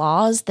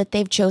laws that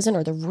they've chosen,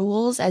 or the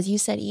rules, as you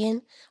said,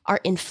 Ian,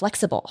 are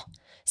inflexible.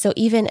 So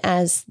even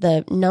as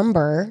the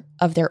number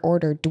of their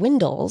order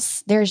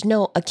dwindles, there's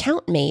no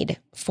account made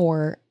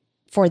for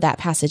that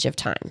passage of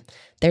time.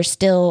 There's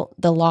still,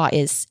 the law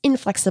is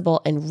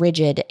inflexible and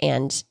rigid,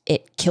 and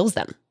it kills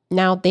them.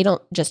 Now they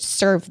don't just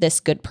serve this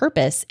good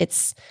purpose,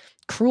 it's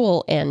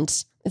cruel,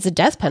 and it's a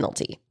death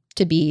penalty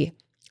to be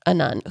a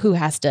nun who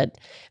has to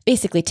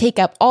basically take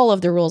up all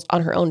of the rules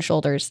on her own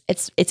shoulders.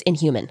 It's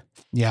inhuman.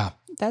 Yeah.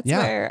 That's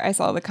where I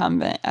saw the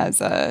convent as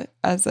a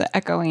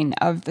echoing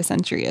of the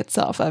century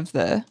itself, of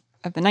the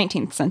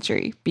 19th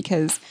century,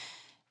 because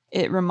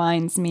it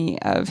reminds me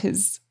of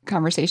his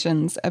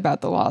conversations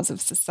about the laws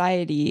of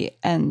society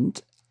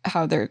and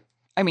how they're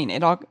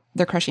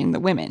crushing the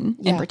women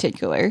in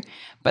particular,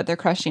 but they're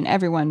crushing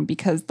everyone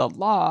because the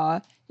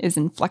law is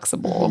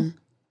inflexible. Mm-hmm.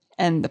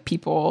 And the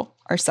people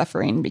are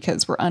suffering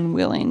because we're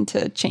unwilling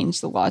to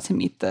change the law to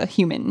meet the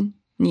human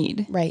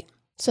need. Right.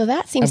 So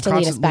that seems to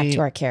lead us back to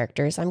our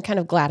characters. I'm kind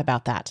of glad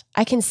about that.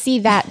 I can see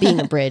that being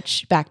a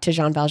bridge back to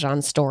Jean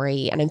Valjean's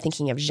story. And I'm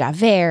thinking of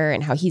Javert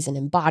and how he's an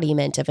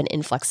embodiment of an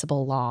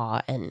inflexible law.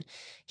 And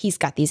he's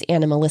got these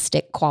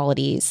animalistic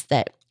qualities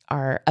that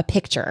are a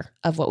picture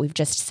of what we've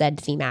just said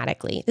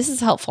thematically. This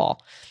is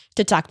helpful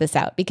to talk this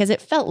out, because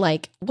it felt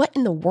like, what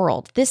in the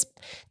world? This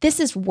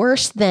is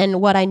worse than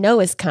what I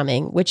know is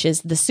coming, which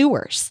is the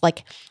sewers.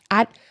 Like,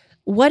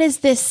 what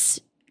is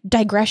this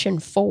digression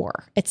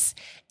for?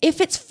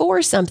 If it's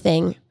for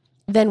something,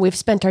 then we've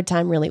spent our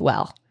time really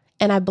well.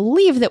 And I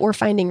believe that we're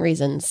finding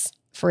reasons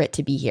for it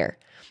to be here.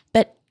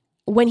 But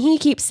when he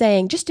keeps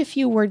saying just a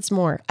few words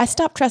more, I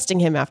stopped trusting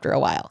him after a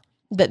while,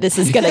 that this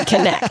is going to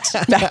connect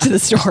back to the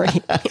story.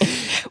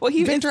 Well,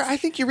 Victor, I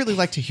think you really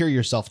like to hear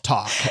yourself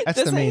talk.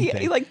 That's the main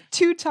thing. Like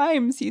 2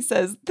 times he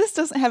says, this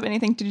doesn't have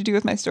anything to do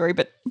with my story,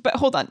 but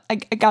hold on. I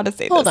got to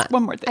say Hold this. on.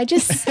 One more thing.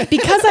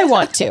 Because I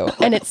want to,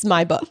 and it's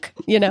my book,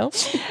 you know?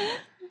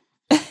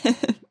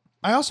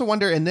 I also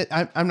wonder, and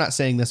I'm not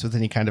saying this with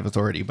any kind of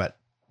authority, but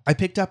I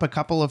picked up a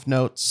couple of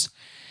notes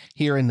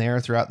here and there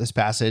throughout this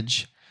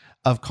passage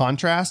of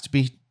contrast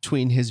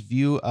between his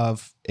view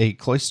of a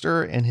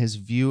cloister and his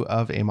view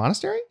of a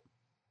monastery.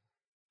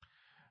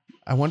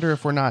 I wonder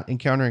if we're not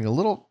encountering a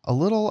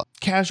little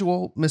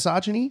casual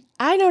misogyny.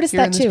 I noticed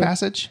here that in this too.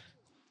 Passage.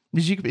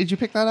 Did you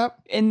pick that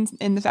up? In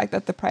the fact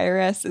that the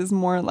prioress is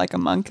more like a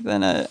monk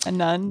than a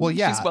nun. Well,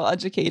 yeah. She's well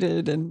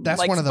educated and That's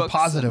likes one of the books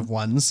positive and-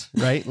 ones,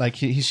 right? Like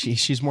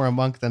she's more a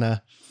monk than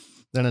a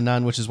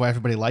nun, which is why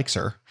everybody likes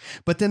her.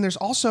 But then there's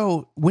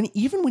also when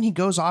he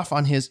goes off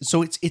on his,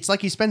 so it's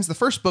like he spends the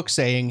first book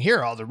saying, here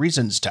are all the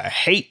reasons to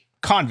hate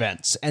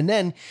convents. And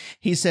then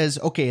he says,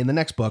 okay, in the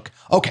next book,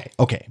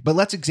 okay, but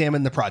let's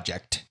examine the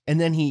project. And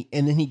then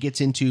he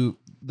gets into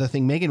the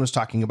thing Megan was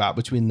talking about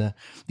between the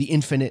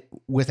infinite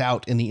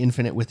without and the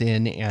infinite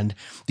within, and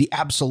the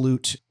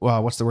absolute,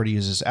 well, what's the word he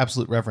uses?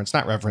 Absolute reverence,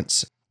 not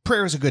reverence.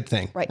 Prayer is a good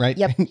thing, right?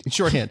 Yep.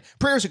 Shorthand.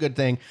 Prayer is a good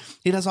thing.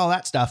 He does all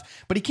that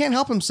stuff, but he can't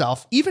help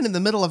himself, even in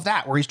the middle of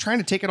that, where he's trying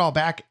to take it all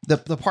back.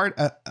 The part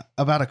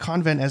about a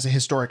convent as a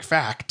historic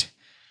fact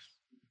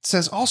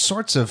says all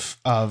sorts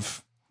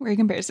of where he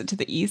compares it to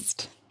the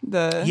East,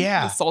 the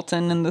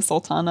Sultan and the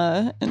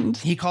Sultana, and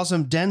he calls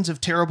them dens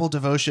of terrible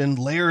devotion,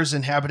 lairs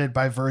inhabited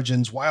by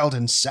virgins, wild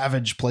and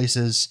savage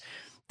places.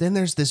 Then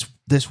there's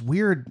this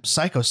weird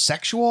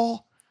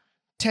psychosexual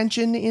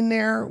tension in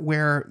there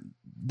where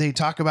they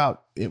talk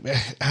about,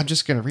 I'm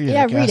just going to read it.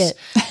 Yeah, I guess.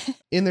 read it.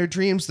 In their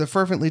dreams, the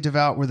fervently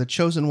devout were the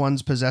chosen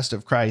ones possessed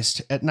of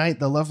Christ. At night,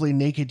 the lovely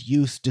naked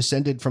youth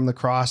descended from the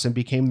cross and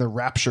became the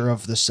rapture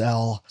of the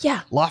cell.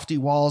 Yeah. Lofty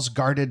walls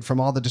guarded from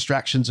all the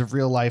distractions of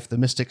real life the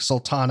mystic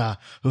Sultana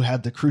who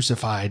had the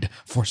crucified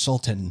for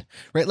Sultan.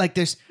 Right? Like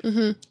there's,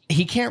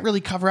 he can't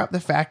really cover up the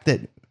fact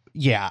that,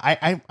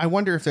 I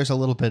wonder if there's a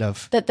little bit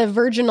of... That the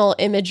virginal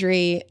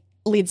imagery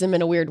leads him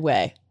in a weird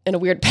way, in a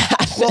weird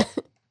path. Well,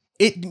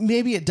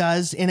 maybe it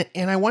does. And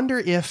I wonder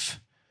if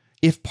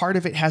part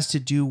of it has to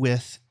do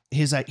with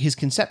his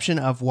conception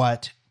of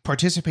what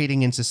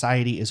participating in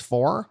society is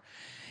for.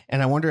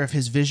 And I wonder if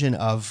his vision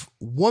of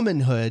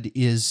womanhood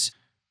is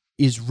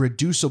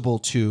reducible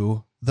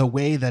to the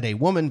way that a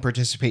woman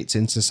participates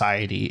in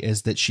society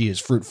is that she is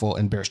fruitful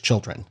and bears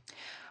children.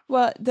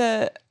 well,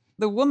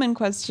 the woman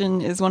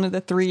question is one of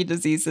the 3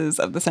 diseases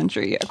of the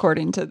century,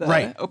 according to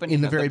the opening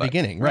in the of very book.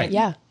 beginning, right?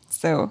 Yeah.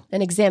 So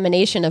An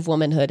examination of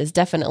womanhood is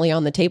definitely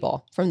on the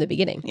table from the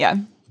beginning. yeah.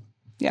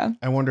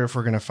 I wonder if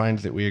we're going to find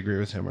that we agree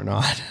with him or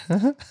not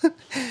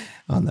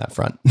on that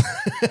front.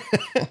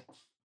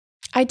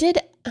 I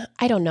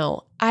don't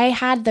know. I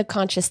had the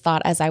conscious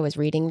thought as I was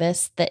reading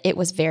this that it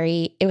was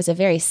a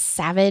very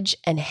savage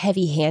and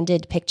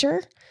heavy-handed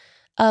picture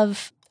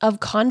of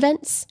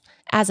convents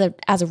as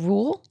a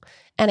rule.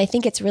 And I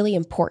think it's really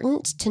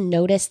important to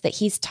notice that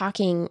he's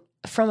talking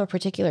from a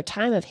particular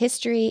time of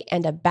history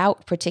and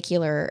about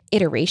particular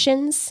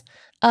iterations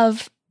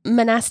of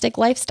monastic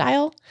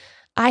lifestyle.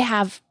 I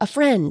have a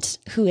friend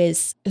who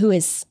is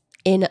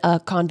in a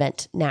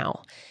convent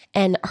now,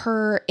 and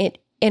her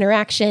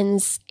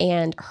interactions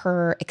and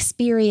her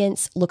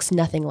experience looks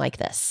nothing like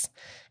this.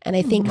 And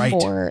I think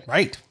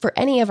for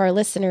any of our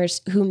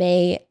listeners who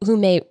may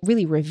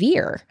really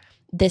revere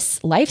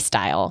this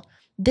lifestyle,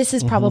 this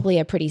is probably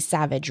a pretty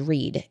savage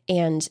read,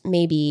 and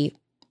maybe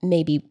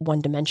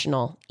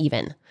one-dimensional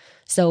even.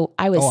 So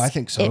I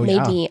think so. It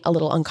made me a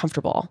little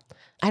uncomfortable.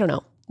 I don't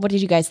know. What did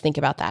you guys think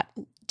about that?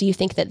 Do you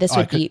think that this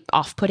would be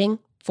off-putting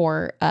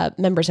for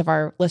members of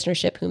our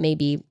listenership who may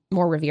be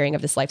more revering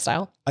of this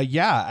lifestyle?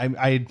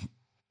 I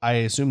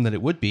assume that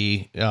it would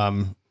be.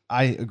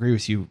 I agree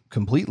with you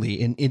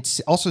completely. And it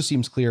also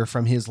seems clear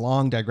from his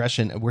long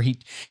digression where he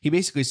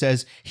basically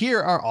says, here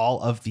are all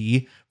of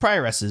the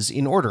prioresses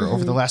in order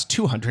over the last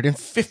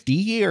 250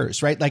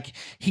 years, right? Like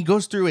he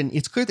goes through, and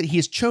it's clear that he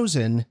has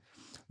chosen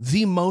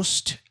the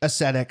most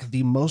ascetic,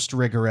 the most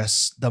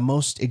rigorous, the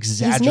most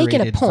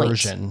exaggerated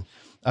version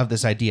of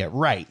this idea.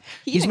 Right.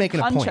 He's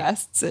making a point. He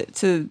contrasts it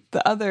to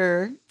the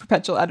other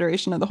perpetual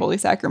adoration of the Holy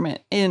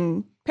Sacrament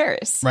in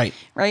Paris. Right.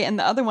 And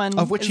the other one,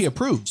 of which he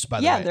approves, by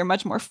the way. Yeah, they're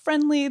much more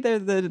friendly. They're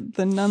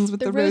the nuns with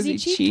the rosy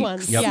cheeks.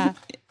 Ones. Yep.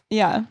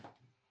 Yeah.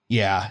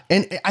 Yeah.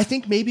 And I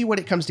think maybe what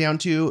it comes down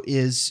to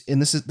is,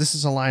 and this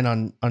is a line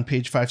on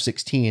page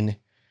 516,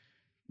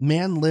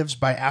 man lives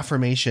by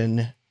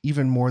affirmation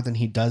even more than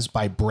he does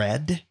by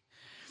bread.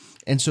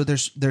 And so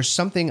there's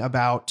something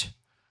about,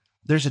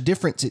 there's a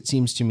difference, it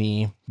seems to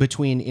me,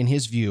 between, in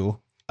his view,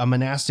 a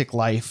monastic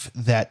life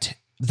that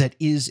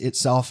is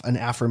itself an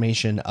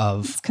affirmation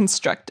of... It's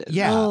constructive.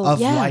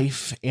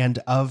 Life and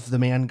of the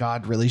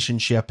man-God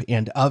relationship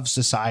and of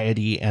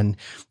society, and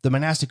the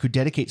monastic who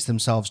dedicates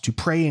themselves to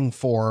praying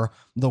for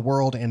the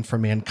world and for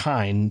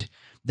mankind,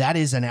 that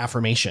is an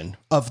affirmation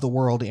of the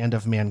world and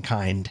of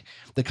mankind,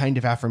 the kind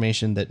of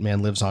affirmation that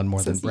man lives on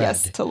more than Says bread.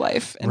 yes to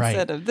life Right.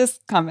 instead of this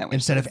comment, which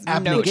Instead of says no to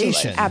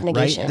abnegation, life.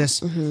 Abnegation. right? This,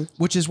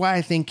 which is why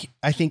I think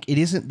it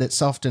isn't that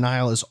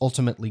self-denial is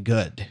ultimately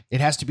good.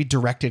 It has to be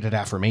directed at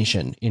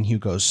affirmation in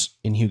Hugo's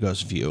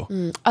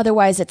view.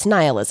 Otherwise, it's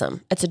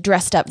nihilism. It's a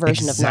dressed up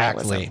version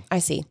Exactly. of nihilism. I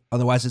see.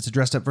 Otherwise, it's a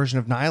dressed up version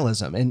of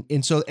nihilism,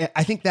 and so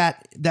I think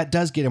that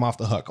does get him off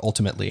the hook.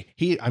 Ultimately,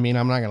 I'm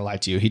not going to lie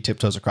to you. He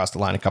tiptoes across the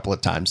line a couple of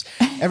times.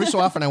 Every so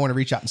often, I want to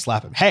reach out and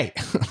slap him. Hey,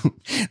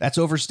 that's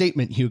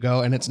overstatement,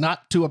 Hugo, and it's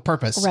not to a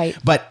purpose. Right.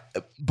 But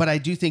I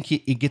do think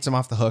it gets him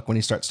off the hook when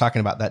he starts talking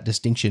about that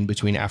distinction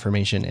between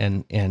affirmation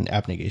and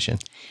abnegation.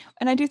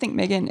 And I do think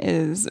Megan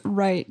is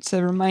right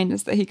to remind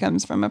us that he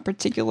comes from a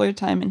particular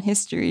time in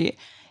history,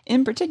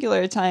 in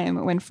particular a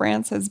time when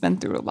France has been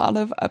through a lot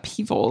of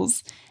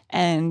upheavals,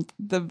 and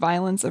the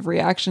violence of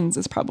reactions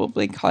is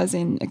probably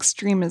causing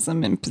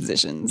extremism in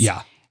positions.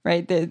 Yeah.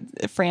 Right?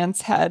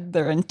 France had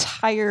their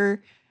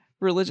entire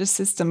religious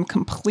system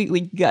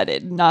completely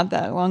gutted not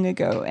that long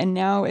ago, and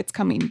now it's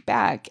coming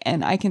back.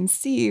 And I can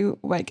see,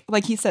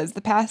 like he says,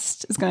 the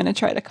past is going to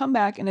try to come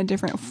back in a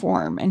different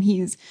form, and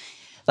he's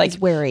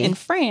wary. In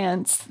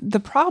France, the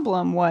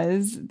problem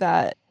was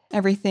that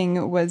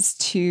everything was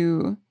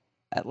too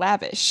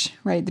lavish,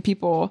 right? The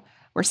people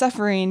were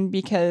suffering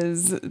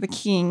because the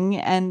king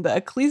and the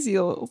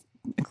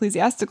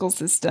ecclesiastical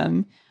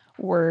system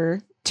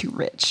were too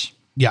rich,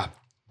 Yeah.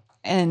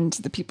 and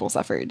the people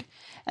suffered.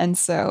 And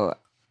so,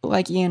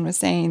 like Ian was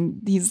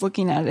saying, he's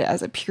looking at it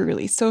as a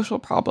purely social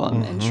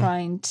problem and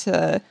trying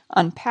to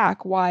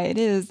unpack why it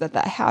is that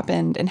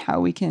happened and how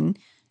we can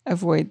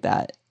avoid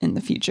that in the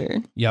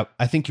future. Yep,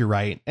 I think you're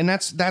right. And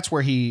that's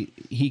where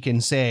he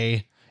can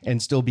say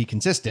and still be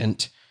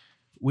consistent.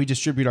 We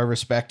distribute our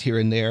respect here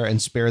and there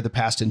and spare the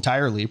past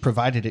entirely,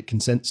 provided it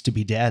consents to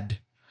be dead.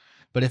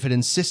 But if it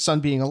insists on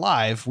being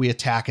alive, we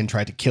attack and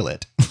try to kill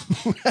it.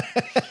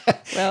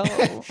 Well,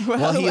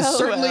 He is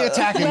certainly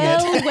attacking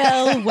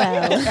it.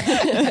 Well.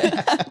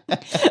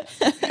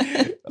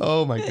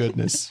 Oh my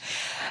goodness.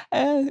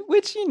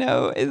 Which,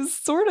 is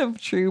sort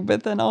of true,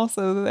 but then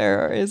also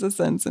there is a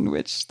sense in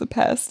which the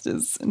past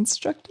is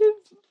instructive,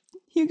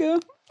 Hugo.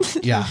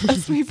 Yeah.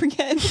 Lest we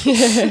forget.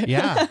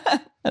 Yeah.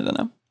 I don't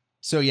know.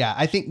 So yeah,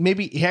 I think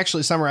maybe he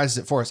actually summarizes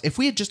it for us. If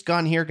we had just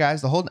gone here,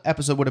 guys, the whole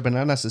episode would have been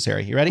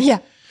unnecessary. You ready? Yeah.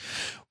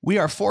 We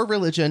are for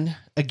religion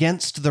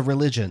against the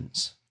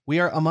religions. We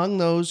are among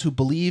those who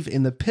believe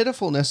in the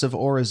pitifulness of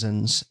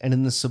orisons and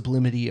in the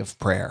sublimity of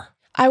prayer.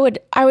 I would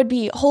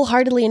be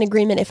wholeheartedly in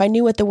agreement if I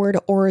knew what the word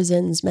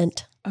orisons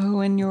meant.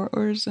 Oh, and your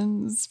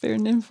orisons, fair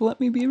nymph, let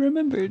me be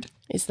remembered.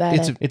 Is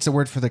that It's a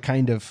word for the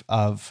kind of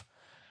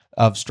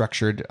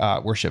structured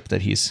worship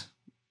that he's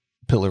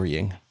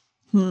pillorying.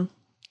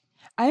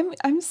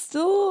 I'm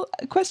still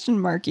question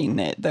marking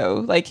it though.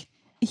 Like,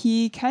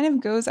 he kind of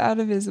goes out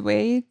of his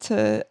way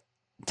to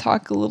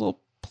talk a little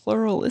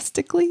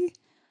pluralistically,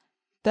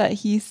 that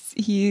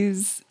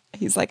he's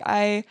like,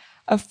 I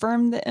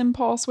affirm the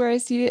impulse where I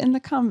see it in the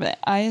convent.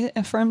 I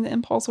affirm the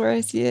impulse where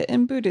I see it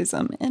in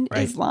Buddhism and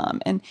Right.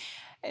 Islam. And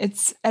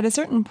it's at a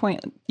certain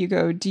point you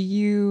go,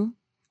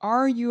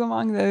 are you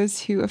among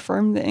those who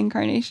affirm the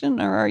incarnation,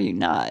 or are you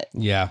not?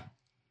 Yeah.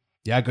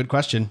 Yeah, good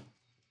question.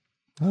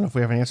 I don't know if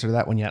we have an answer to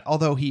that one yet.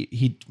 Although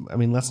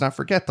let's not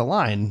forget the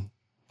line,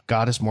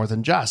 God is more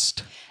than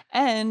just.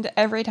 And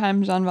every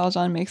time Jean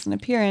Valjean makes an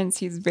appearance,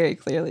 he's very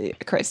clearly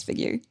a Christ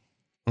figure.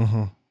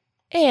 Mm-hmm.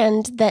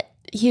 And that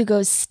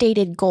Hugo's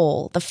stated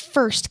goal, the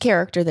first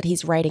character that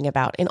he's writing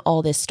about in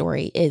all this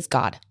story, is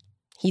God.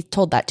 He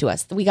told that to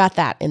us. We got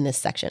that in this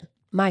section.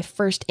 My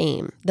first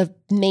aim, the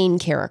main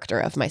character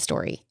of my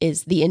story,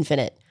 is the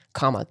infinite,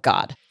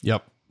 God.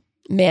 Yep.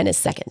 Man is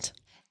second.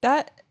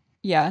 That's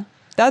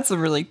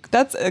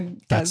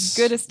as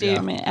good a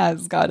statement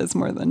as God is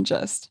more than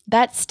just.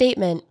 That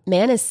statement,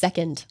 man is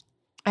second,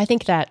 I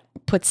think that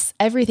puts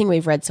everything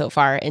we've read so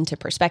far into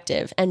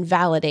perspective and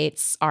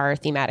validates our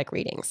thematic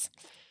readings,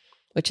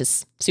 which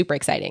is super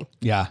exciting.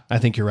 Yeah, I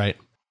think you're right.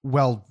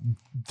 Well,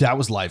 that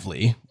was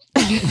lively.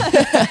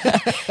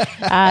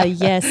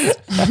 Yes.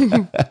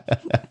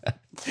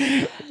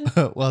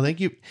 Well, thank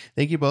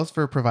you both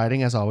for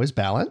providing, as always,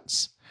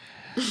 balance.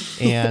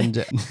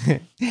 And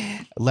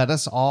let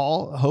us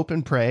all hope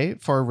and pray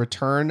for a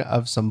return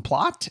of some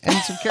plot and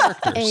some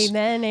characters.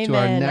 Amen, To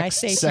our amen. I next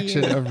say to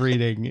section you. of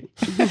reading.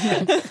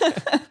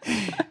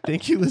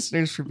 Thank you,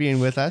 listeners, for being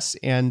with us.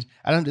 And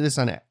I don't do this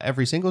on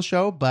every single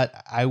show,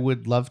 but I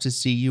would love to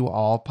see you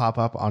all pop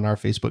up on our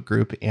Facebook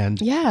group and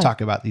talk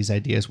about these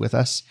ideas with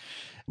us.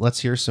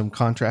 Let's hear some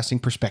contrasting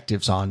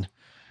perspectives on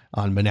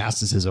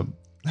monasticism.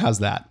 How's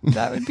that?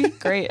 That would be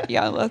great.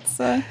 Yeah, let's,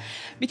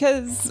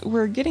 because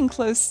we're getting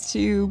close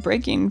to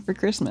breaking for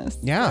Christmas.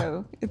 Yeah.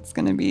 So it's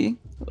going to be,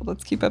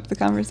 let's keep up the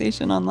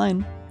conversation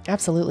online.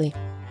 Absolutely.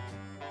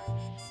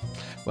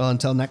 Well,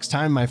 until next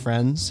time, my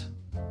friends,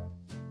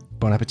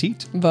 bon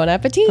appetit. Bon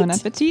appetit. Bon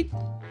appetit.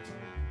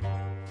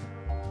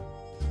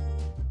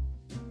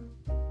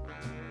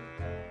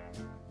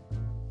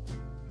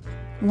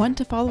 Want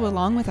to follow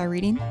along with our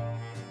reading?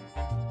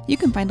 You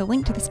can find a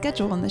link to the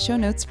schedule in the show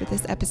notes for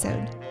this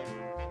episode.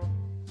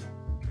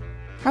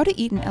 How to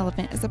Eat an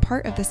Elephant is a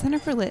part of the Center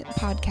for Lit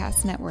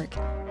podcast network.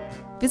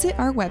 Visit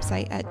our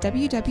website at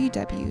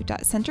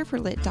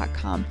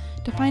www.centerforlit.com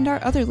to find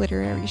our other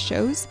literary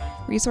shows,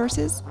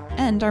 resources,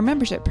 and our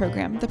membership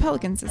program, the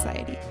Pelican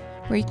Society,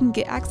 where you can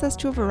get access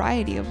to a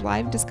variety of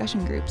live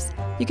discussion groups.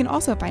 You can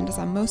also find us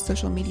on most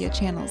social media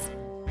channels.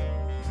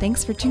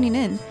 Thanks for tuning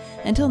in.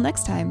 Until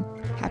next time,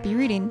 happy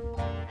reading.